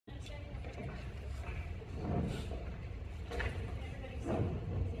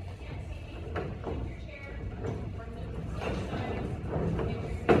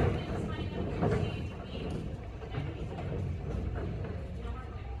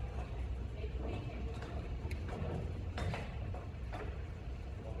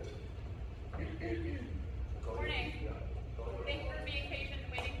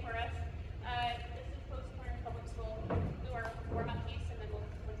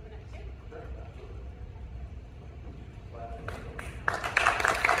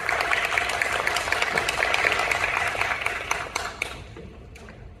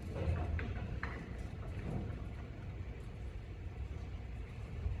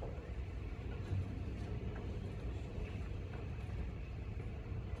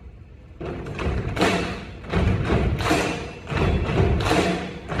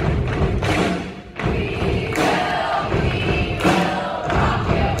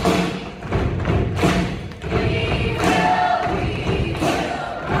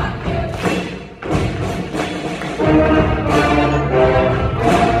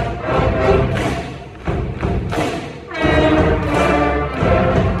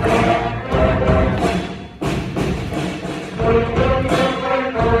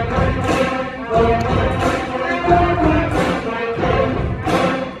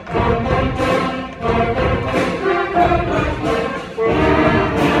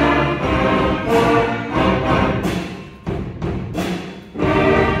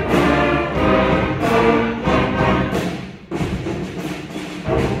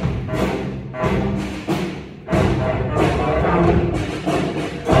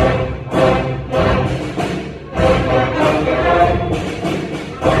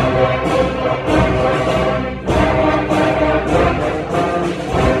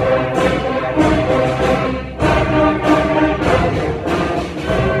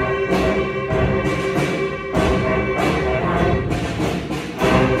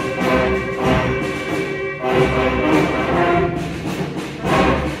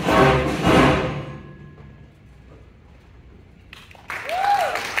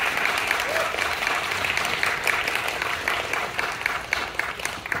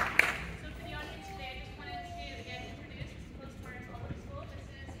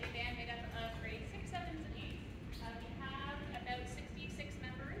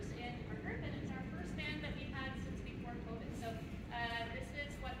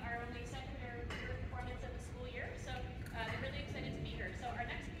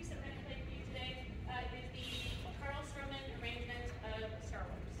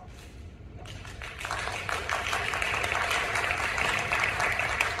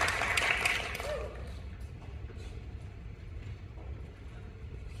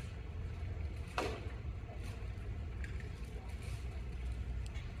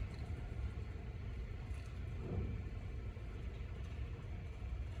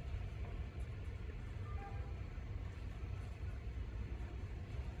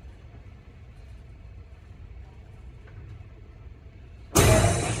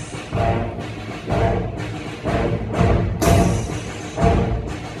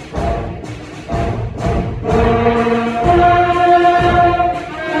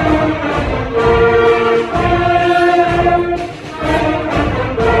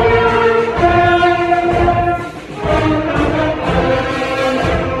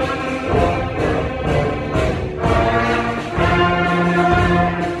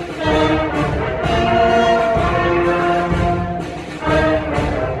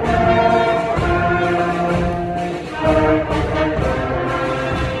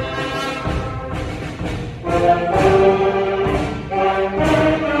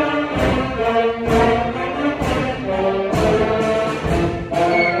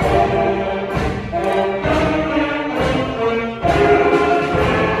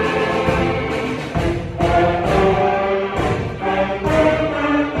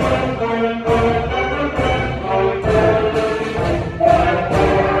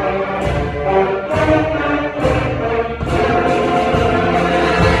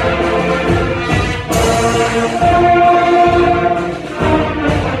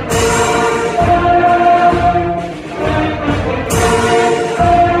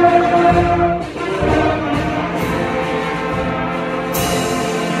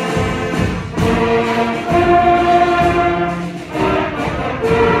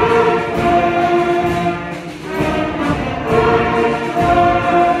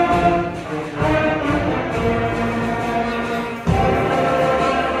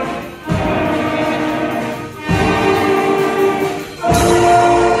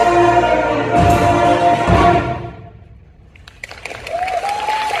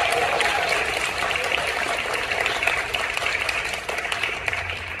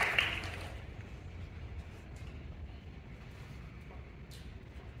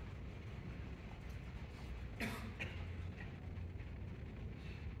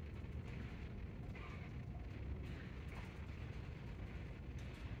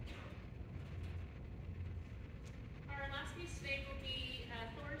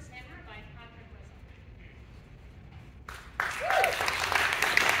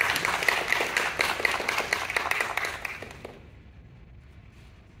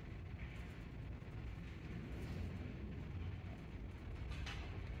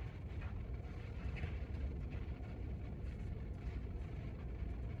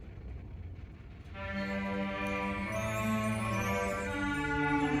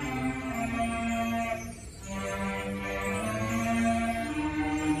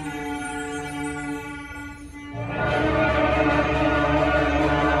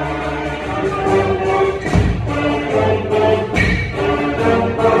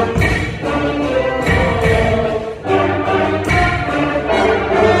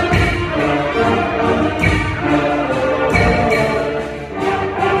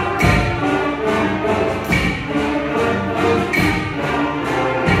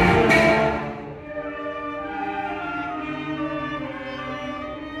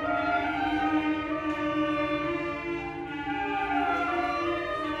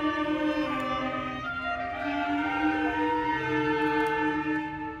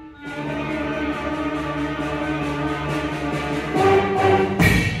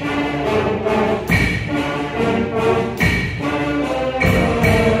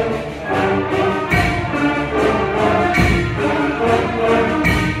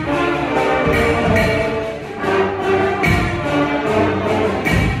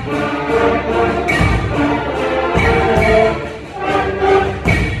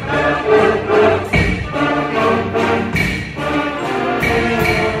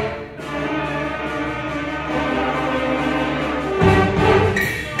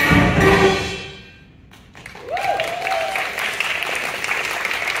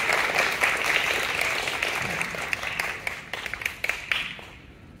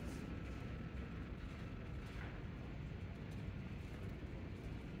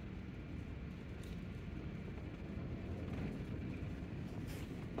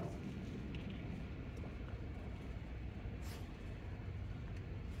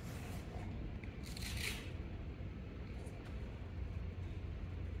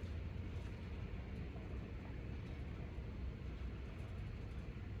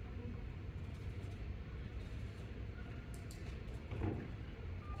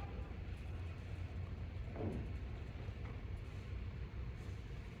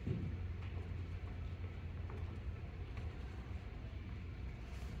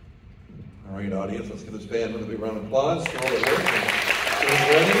great audience. Let's give this band a big round of applause for all their work.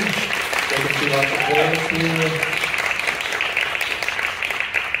 Ready? Take a few off the chorus here.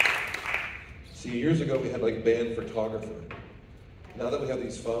 See, years ago we had like band photographer. Now that we have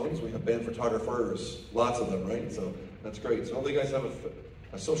these phones, we have band photographers, lots of them, right? So that's great. So hopefully you guys have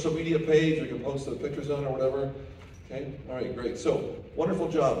a social media page we can post the pictures on or whatever. Okay, all right, great. So wonderful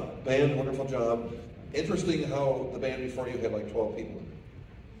job, band, wonderful job. Interesting how the band before you had like 12 people in it.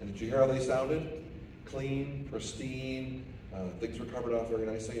 And did you hear how they sounded? Clean, pristine, things were covered off very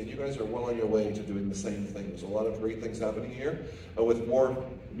nicely, and you guys are well on your way to doing the same thing. There's a lot of great things happening here. With more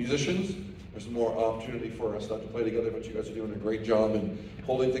musicians, there's more opportunity for us not to play together, but you guys are doing a great job in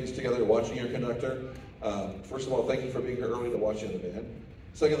holding things together, watching your conductor. First of all, thank you for being here early to watch the other band.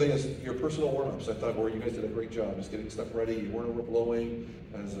 Second thing is your personal warm-ups. I thought you guys did a great job just getting stuff ready. You weren't overblowing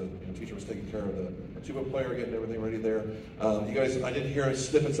as a teacher was taking care of the tuba player, getting everything ready there. You guys, I didn't hear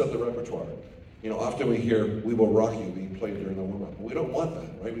snippets of the repertoire. You know, often we hear "We Will Rock You" being played during the warm-up. We don't want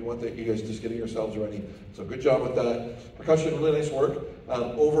that, right? We want that you guys just getting yourselves ready. So good job with that. Percussion, really nice work.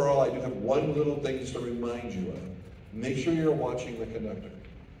 Overall, I do have one little thing just to remind you of. Make sure you're watching the conductor.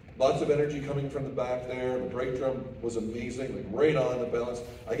 Lots of energy coming from the back there. The brake drum was amazing, like right on the balance.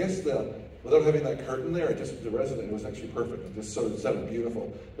 I guess without having that curtain there, the resonant was actually perfect. It just sort of sounded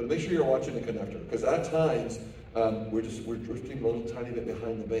beautiful. But make sure you're watching the conductor, because at times we're drifting a little tiny bit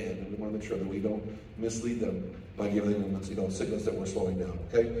behind the band, and we want to make sure that we don't mislead them by giving them signals that we're slowing down.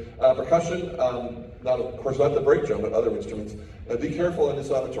 Okay, percussion, of course not the brake drum, but other instruments. Be careful in this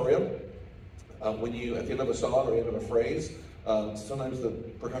auditorium when you at the end of a song or the end of a phrase. Sometimes the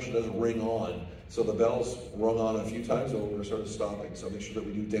percussion doesn't ring on, so the bells rung on a few times and we're sort of stopping. So make sure that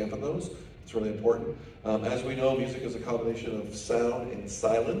we do dampen those. It's really important. As we know, music is a combination of sound and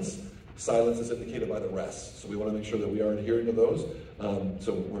silence. Silence is indicated by the rest, so we want to make sure that we are adhering to those.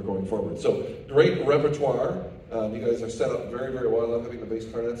 So we're going forward. So great repertoire. You guys are set up very, very well. I love having the bass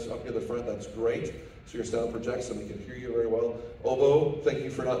clarinets up near the front. That's great. So your sound projects and we can hear you very well. Oboe, thank you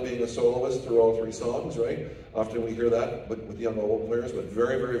for not being a soloist through all 3 songs, right? Often we hear that with young oboe players, but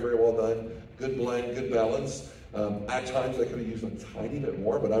very, very, very well done. Good blend, good balance. At times I could have used a tiny bit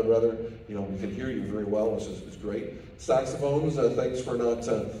more, but I'd rather, we can hear you very well, which is great. Saxophones, thanks for not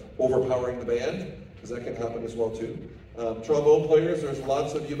overpowering the band, because that can happen as well too. Trombone players, there's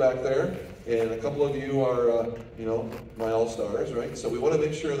lots of you back there, and a couple of you are, my all-stars, right? So we want to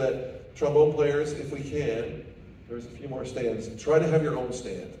make sure that trombone players, if we can, there's a few more stands, try to have your own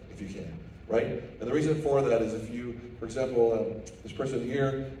stand, if you can, right? And the reason for that is if you, for example, this person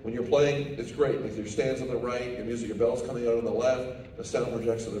here, when you're playing, it's great. Like your stand's on the right, your bell's coming out on the left, the sound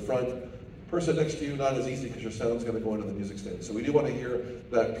projects to the front. Person next to you, not as easy because your sound's going to go into the music stand. So we do want to hear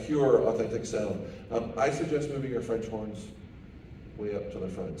that pure, authentic sound. I suggest moving your French horns way up to the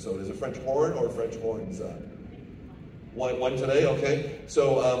front. So is it French horn or French horns? One today, okay.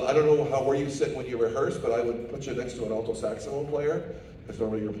 So I don't know where you sit when you rehearse, but I would put you next to an alto saxophone player, because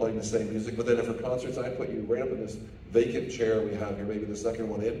normally you're playing the same music. But then for concerts, I put you right up in this vacant chair we have here, maybe the second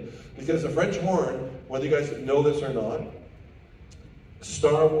one in. Because the French horn, whether you guys know this or not,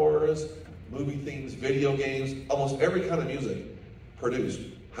 Star Wars, movie themes, video games, almost every kind of music produced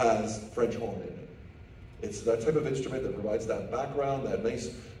has French horn in it. It's that type of instrument that provides that background, that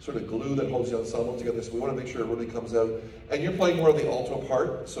nice sort of glue that holds the ensemble together. So we want to make sure it really comes out. And you're playing more of the alto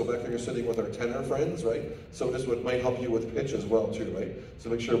part. So back there you're sitting with our tenor friends, right? So this might help you with pitch as well too, right? So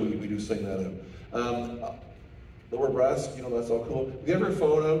make sure we do sing that out. Lower brass, that's all cool. If you have your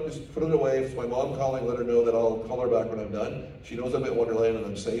phone out, just put it away. If it's my mom calling, let her know that I'll call her back when I'm done. She knows I'm at Wonderland and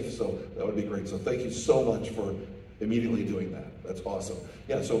I'm safe, so that would be great. So thank you so much for immediately doing that. That's awesome.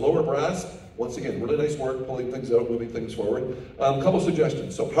 Yeah, so lower brass, once again, really nice work, pulling things out, moving things forward. A couple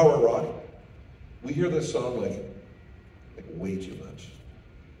suggestions. So power rock, we hear this song like way too much.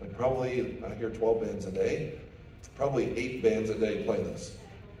 Like probably, I hear 12 bands a day. Probably 8 bands a day play this.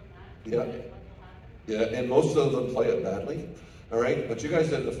 Yeah. Yeah, and most of them play it badly. All right, but you guys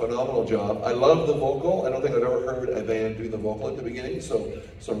did a phenomenal job. I love the vocal. I don't think I've ever heard a band do the vocal at the beginning, so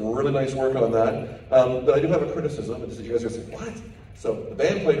some really nice work on that. But I do have a criticism, and you guys are going to say, what? So the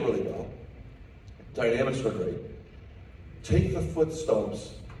band played really well. Dynamics were great. Take the foot stomps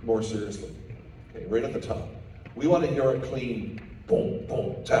more seriously, okay, right at the top. We want to hear it clean, boom,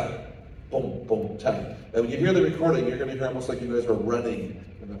 boom, tap, boom, boom, tap. And when you hear the recording, you're going to hear almost like you guys were running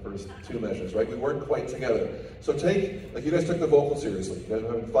in the first 2 measures, right? We weren't quite together. So like you guys took the vocal seriously. You guys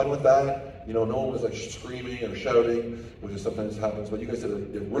were having fun with that. No one was like screaming or shouting, which is sometimes happens, but you guys did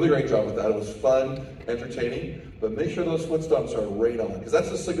a really great job with that. It was fun, entertaining, but make sure those foot stomps are right on, because that's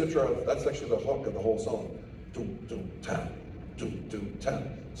the signature that's actually the hook of the whole song. Doom, doom, tap, doom, doom, tap.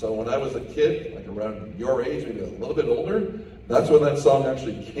 So when I was a kid, like around your age, maybe a little bit older, that's when that song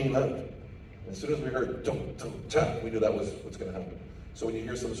actually came out. As soon as we heard dum dum ta, we knew that was what's going to happen. So when you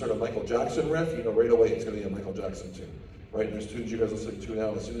hear some sort of Michael Jackson riff, you know right away it's going to be a Michael Jackson tune. Right? And there's tunes you guys listen to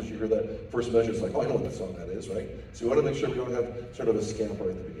now. As soon as you hear that first measure, it's like, oh, I know what that song that is, right? So we want to make sure we don't have sort of a scamper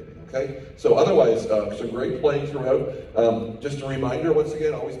at the beginning, okay? So otherwise, some great playing throughout. Just a reminder, once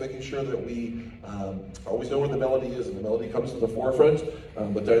again, always making sure that we always know where the melody is, and the melody comes to the forefront.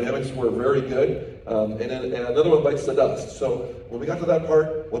 The dynamics were very good. And another one bites the dust. So when we got to that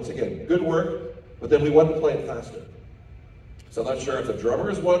part, once again, good work, but then we wanted to play it faster. So I'm not sure if the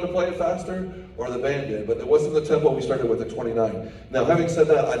drummers wanted to play it faster or the band did, but it wasn't the tempo we started with at 29. Now, having said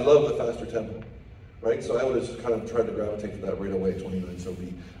that, I love the faster tempo, right? So I would have just kind of tried to gravitate to that right away, 29, so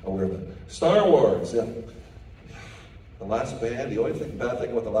be aware of that. Star Wars, yeah. The last band, the only bad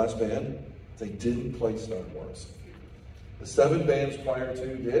thing about the last band, they didn't play Star Wars. The 7 bands prior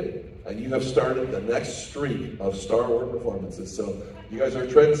to did, and you have started the next streak of Star Wars performances. So you guys are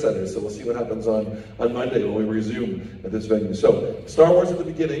trendsetters, so we'll see what happens on Monday when we resume at this venue. So Star Wars at the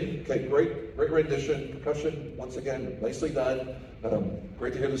beginning, okay, great rendition, percussion, once again, nicely done.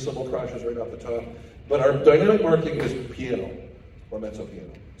 Great to hear the cymbal crashes right off the top. But our dynamic marking is piano, or mezzo piano.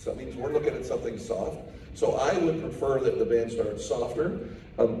 So that means we're looking at something soft. So I would prefer that the band starts softer.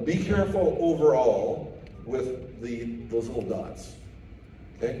 Be careful overall with those little dots,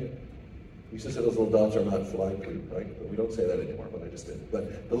 okay? We used to say those little dots are not fly-proof, right? But we don't say that anymore, but I just did.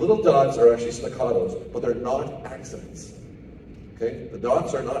 But the little dots are actually staccatos, but they're not accents, okay? The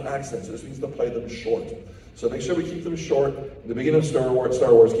dots are not accents. This means to play them short. So make sure we keep them short. In the beginning of Star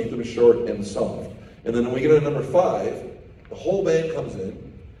Wars, keep them short and soft. And then when we get to number 5, the whole band comes in.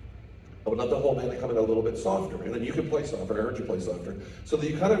 But not the whole band, they come in a little bit softer. And then you can play softer, I heard you play softer. So that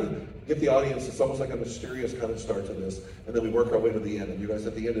you kind of get the audience, it's almost like a mysterious kind of start to this, and then we work our way to the end. And you guys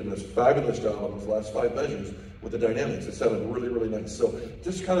at the end did this fabulous job on those last 5 measures with the dynamics. It sounded really, really nice. So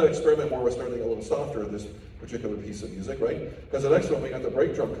just kind of experiment more with starting a little softer in this particular piece of music, right? Because the next one, we got the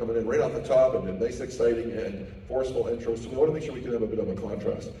break drum coming in right off the top, and a nice, exciting, and forceful intro. So we want to make sure we can have a bit of a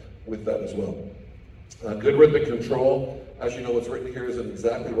contrast with that as well. Good rhythmic control. As you know, what's written here isn't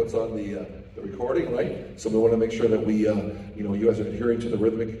exactly what's on the recording, right? So we want to make sure that we, you guys are adhering to the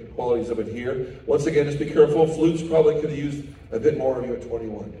rhythmic qualities of it here. Once again, just be careful. Flutes probably could have used a bit more of you at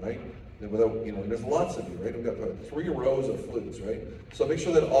 21, right? And without, there's lots of you, right? We've got 3 rows of flutes, right? So make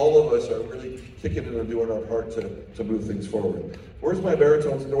sure that all of us are really kicking in and doing our part to move things forward. Where's my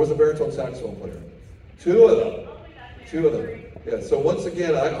baritone? There was a baritone saxophone player. 2 of them. 2 of them. Yeah, so once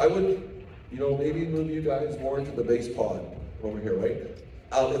again, I would, maybe move you guys more into the bass pod over here, right?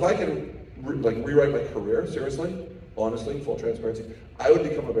 If I can rewrite my career, seriously, honestly, full transparency, I would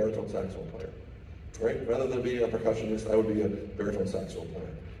become a baritone saxophone player, right? Rather than being a percussionist, I would be a baritone saxophone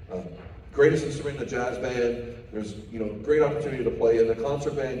player. Greatest instrument in a jazz band. There's, great opportunity to play in the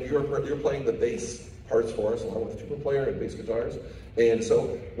concert band. You're playing the bass parts for us, along with the tuba player and bass guitars. And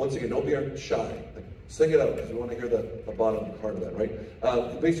so, once again, don't be shy. Sing it out, because we want to hear the bottom part of that, right?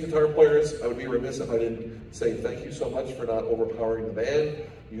 The bass guitar players, I would be remiss if I didn't say thank you so much for not overpowering the band.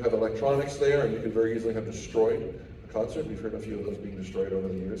 You have electronics there, and you could very easily have destroyed the concert. We've heard a few of those being destroyed over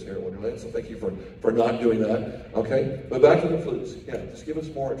the years here at Wonderland, so thank you for not doing that, okay? But back to the flutes. Yeah, just give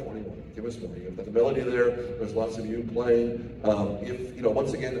us more at 21. Give us more. You've got the melody there. There's lots of you playing.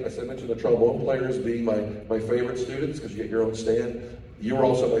 Once again, as I mentioned, the trombone players being my favorite students, because you get your own stand. You are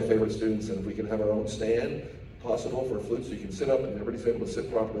also my favorite students, and if we can have our own stand possible for flutes, so you can sit up and everybody's able to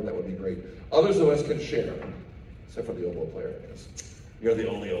sit properly, that would be great. Others of us can share, except for the oboe player, I guess. You're the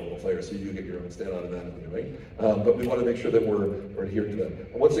only oboe player, so you do get your own stand automatically, right? But we want to make sure that we're adhering to that.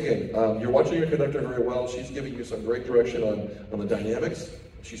 And once again, you're watching your conductor very well. She's giving you some great direction on the dynamics.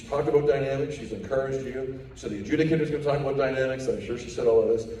 She's talked about dynamics, she's encouraged you. So the adjudicator's going to talk about dynamics. I'm sure she said all of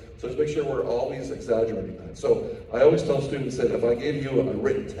this. So just make sure we're always exaggerating that. So I always tell students that if I gave you a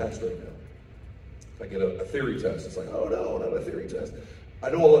written test right now, if I get a theory test, it's like, oh no, not a theory test. I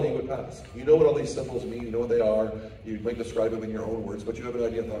know all of you would pass. You know what all these symbols mean, you know what they are. You might describe them in your own words, but you have an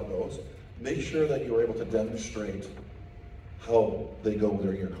idea of how it goes. Make sure that you're able to demonstrate how they go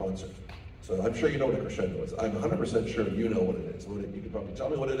during your concert. So I'm sure you know what a crescendo is. I'm 100% sure you know what it is. You can probably tell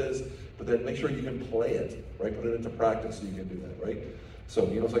me what it is, but then make sure you can play it, right? Put it into practice so you can do that, right? So,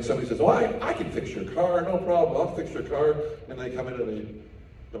 it's like somebody says, oh, I can fix your car, no problem, I'll fix your car. And they come in and they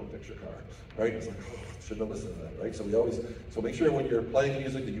don't fix your car, right? It's like, oh, shouldn't have listened to that, right? So make sure when you're playing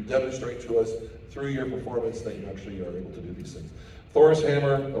music that you demonstrate to us through your performance that you actually are able to do these things. Thor's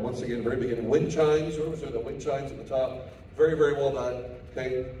hammer, once again, very beginning, wind chimes, remember the wind chimes at the top, very, very well done.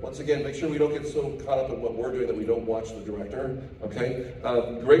 Okay, once again, make sure we don't get so caught up in what we're doing that we don't watch the director. Okay,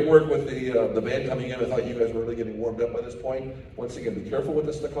 great work with the band coming in. I thought you guys were really getting warmed up by this point. Once again, be careful with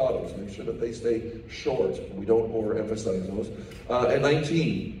the staccatos. Make sure that they stay short. And we don't overemphasize those. At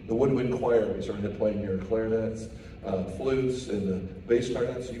 19, the woodwind choir. We started playing your clarinets, flutes, and the bass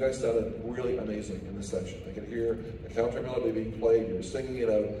clarinets. You guys sounded really amazing in this section. I could hear the counter melody being played. You were singing it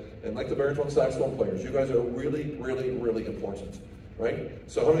out, and like the baritone saxophone players, you guys are really, really, really important. Right?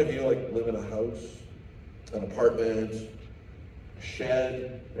 So how many of you like live in a house, an apartment, a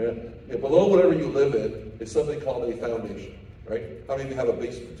shed? Yeah, below whatever you live in is something called a foundation, right? How many of you have a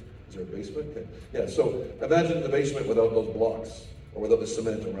basement? Is there a basement? Okay. Yeah, so imagine the basement without those blocks or without the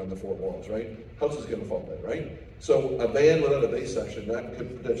cement around the four walls, right? House is going to fall down, right? So a band without a bass section, that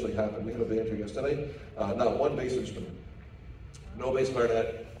could potentially happen. We had a band here yesterday, not one bass instrument. No bass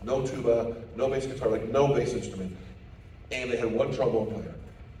clarinet, no tuba, no bass guitar, like no bass instrument. And they had one trombone player,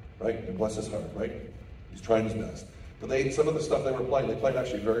 right? And bless his heart, right? He's trying his best. But some of the stuff they were playing, they played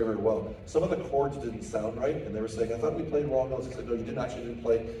actually very, very well. Some of the chords didn't sound right, and they were saying, I thought we played wrong notes. I said, no, you didn't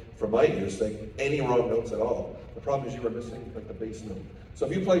play, from my ears, saying any wrong notes at all. The problem is you were missing like the bass note. So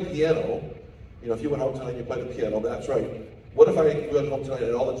if you play piano, if you went home tonight and you played the piano, that's right. What if you went home tonight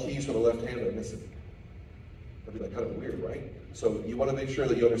and all the keys for the left hand are missing? That'd be like kind of weird, right? So you want to make sure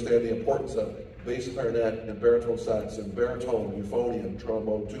that you understand the importance of bass clarinet and baritone sax and baritone, euphonium,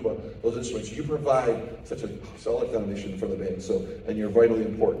 trombone, tuba, those instruments. You provide such a solid foundation for the band, and you're vitally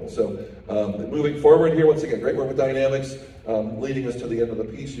important. So moving forward here, once again, great work with dynamics, leading us to the end of the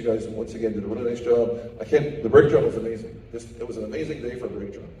piece. You guys, once again, did a really nice job. The brake drum was amazing. It was an amazing day for a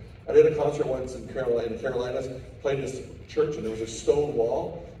brake drum. I did a concert once in the Carolinas, played in this church, and there was a stone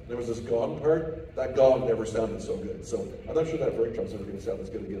wall. There was this gong part. That gong never sounded so good. So I'm not sure that brake drum's ever going to sound as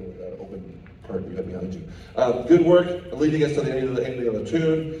good again with that open part you have behind you. Good work leading us to the end of the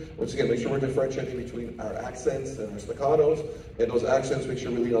tune. Once again, make sure we're differentiating between our accents and our staccatos. And those accents, make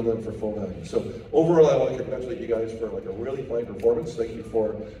sure we lean on them for full value. So overall, I want to congratulate you guys for like a really fine performance. Thank you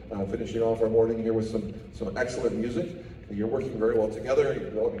for finishing off our morning here with some excellent music. You're working very well together.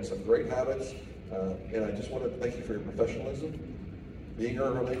 You're developing some great habits. And I just want to thank you for your professionalism, being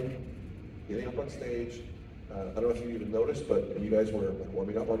early, getting up on stage. I don't know if you even noticed, but when you guys were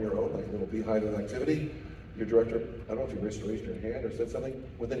warming up on your own, like a little beehive of activity, your director, I don't know if you raised your hand or said something,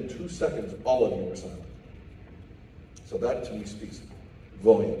 within 2 seconds, all of you were silent. So that to me speaks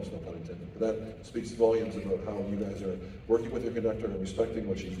volumes, no pun intended, but that speaks volumes about how you guys are working with your conductor and respecting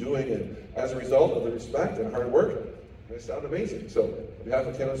what she's doing, and as a result of the respect and hard work, they sound amazing. So, on behalf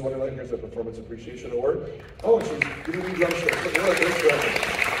of Canada's Wonderland, here's a Performance Appreciation Award. Oh, and she's giving me drumsticks. What a great job.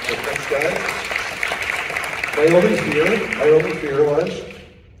 Thanks, guys. My only fear was,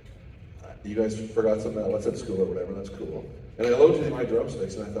 you guys forgot some mallets at school or whatever, that's cool. And I looked at my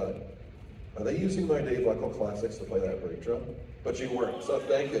drumsticks and I thought, are they using my Dave Leckel Classics to play that brake drum? But you weren't, so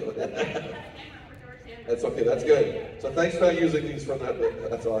thank you. That's okay, that's good. So thanks for using these from that,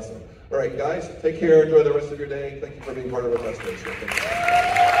 that's awesome. All right, guys, take care, enjoy the rest of your day. Thank you for being part of our festival.